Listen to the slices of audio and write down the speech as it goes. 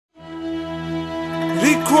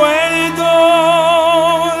Recuerdo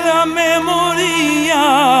la memoria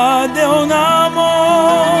de un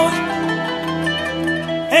amor,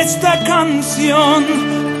 esta canción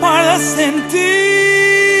para sentir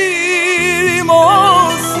emoción.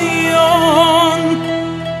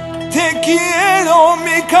 Te quiero,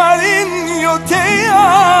 mi cariño, te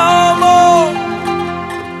amo.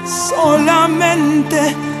 Solamente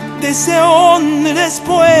deseo una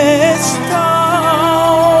respuesta.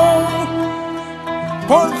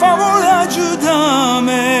 Por favor,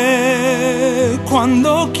 ayúdame cuando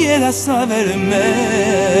quieras saberme.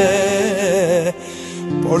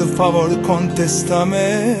 Por favor, contéstame,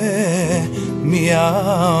 mi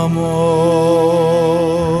amor.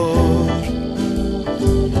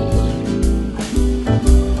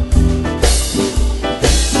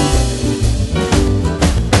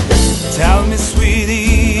 Tell me,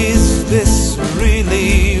 sweetie, is this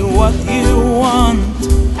really what you want?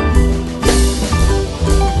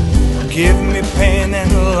 Give me pain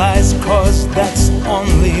and lies, 'cause that's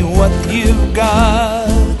only what you've got.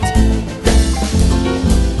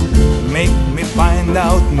 Make me find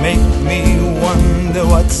out, make me wonder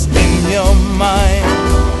what's in your mind.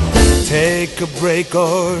 Take a break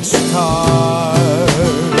or start.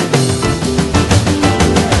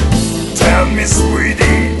 Tell me,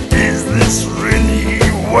 sweetie, is this really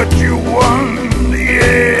what you want?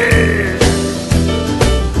 Yeah.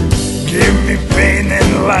 Give me pain and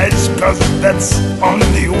lies, 'cause that's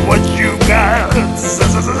only what you got.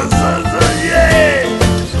 Yeah.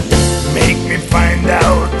 Make me find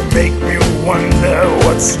out, make me wonder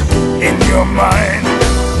what's in your mind.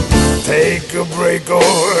 Take a break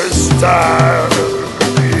or start.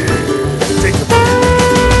 Yeah. Take a break.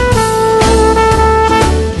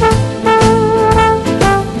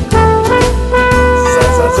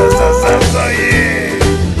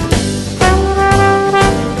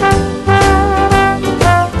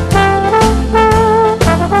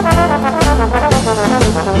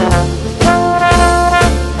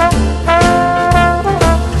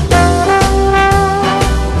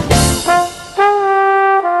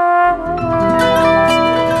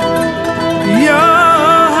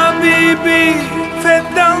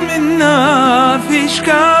 فيش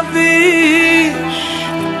كافيش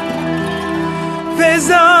في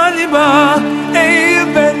ظالبة أي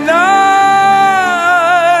بنار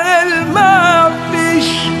ما فيش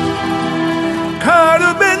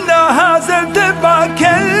كاربنا hazır تبع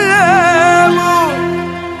كلامه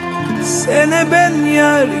seni ben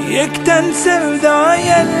yar yekten sevda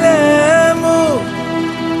yellemu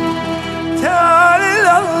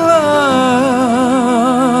Teala Allah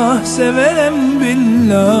severim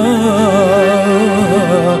billah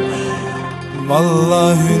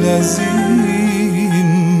Vallahi lazim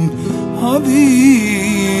Habibi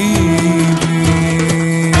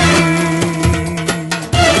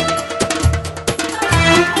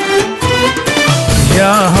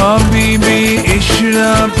Ya Habibi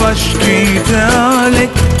اشرب اشكي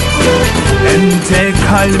لك انت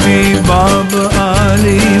قلبي باب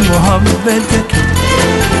علي محبتك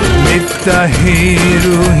مفتاحي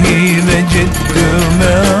روحي وجد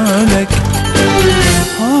مالك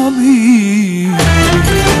Habibi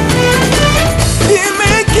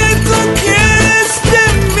Dime que tú quieres de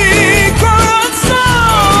mi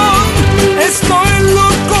corazón Estoy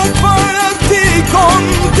loco para ti con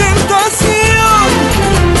tentación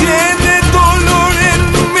Tiene dolor en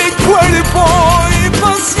mi cuerpo y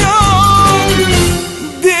pasión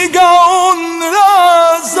Diga una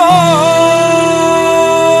razón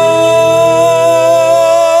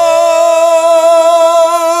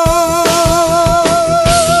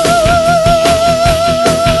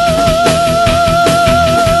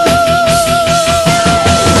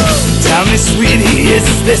Sweetie, is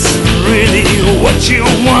this really what you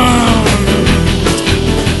want?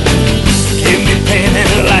 Give me pain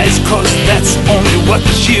and lies, 'cause that's only what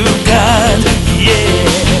you got, yeah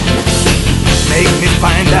Make me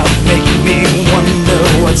find out, make me wonder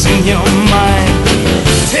what's in your mind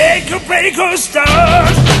Take a break or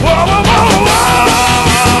start, whoa, whoa, whoa,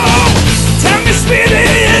 whoa Tell me,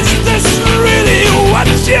 sweetie, is this really what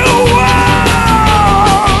you want?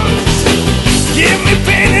 Give me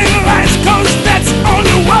pain and lies, 'cause that's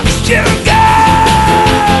only what you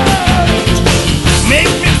got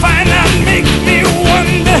Make me find out, make me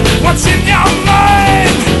wonder what's in your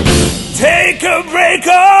mind Take a break